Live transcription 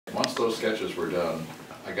once those sketches were done,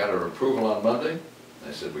 I got an approval on Monday.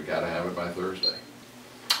 They said, we gotta have it by Thursday.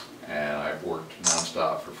 And I worked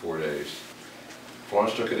nonstop for 4 days.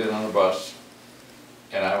 Florence took it in on the bus,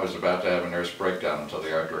 and I was about to have a nervous breakdown until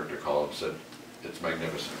the art director called and said, it's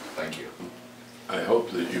magnificent, thank you. I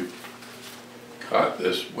hope that you caught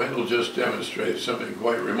this. Wendell just demonstrated something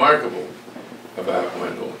quite remarkable about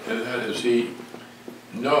Wendell, and that is he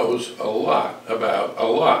knows a lot about a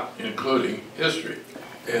lot, including history.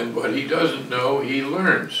 And what he doesn't know, he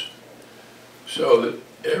learns. So that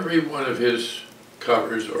every one of his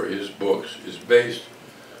covers or his books is based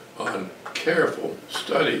on careful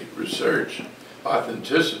study, research,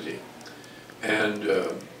 authenticity, and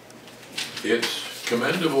it's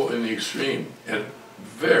commendable in the extreme and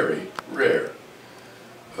very rare.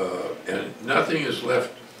 And nothing is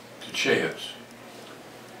left to chance.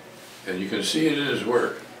 And you can see it in his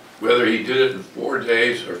work. Whether he did it in 4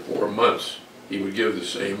 days or 4 months, he would give the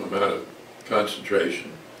same amount of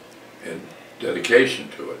concentration and dedication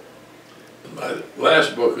to it. My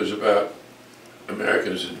last book is about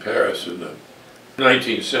Americans in Paris in the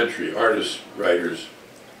 19th century, artists, writers,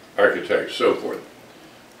 architects, so forth,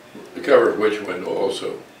 the cover of which Wendell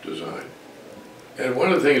also designed. And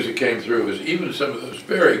one of the things that came through is even some of those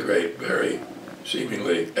very great, very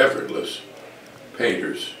seemingly effortless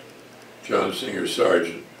painters, John Singer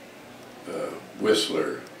Sargent,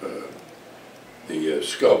 Whistler, the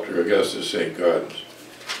sculptor Augustus St. Gaudens,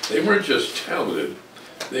 they weren't just talented,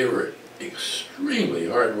 they were extremely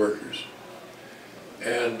hard workers.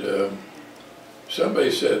 And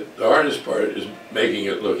somebody said the hardest part is making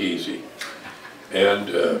it look easy.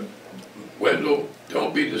 And Wendell,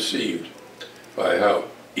 don't be deceived by how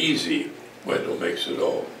easy Wendell makes it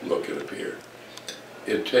all look and appear.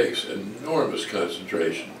 It takes enormous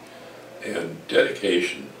concentration and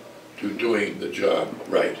dedication to doing the job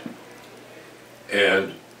right.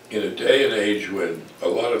 And in a day and age when a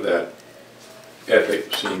lot of that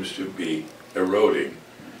ethic seems to be eroding,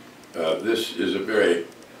 this is a very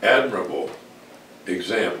admirable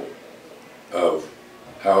example of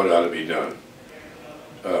how it ought to be done,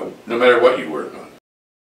 no matter what you work on.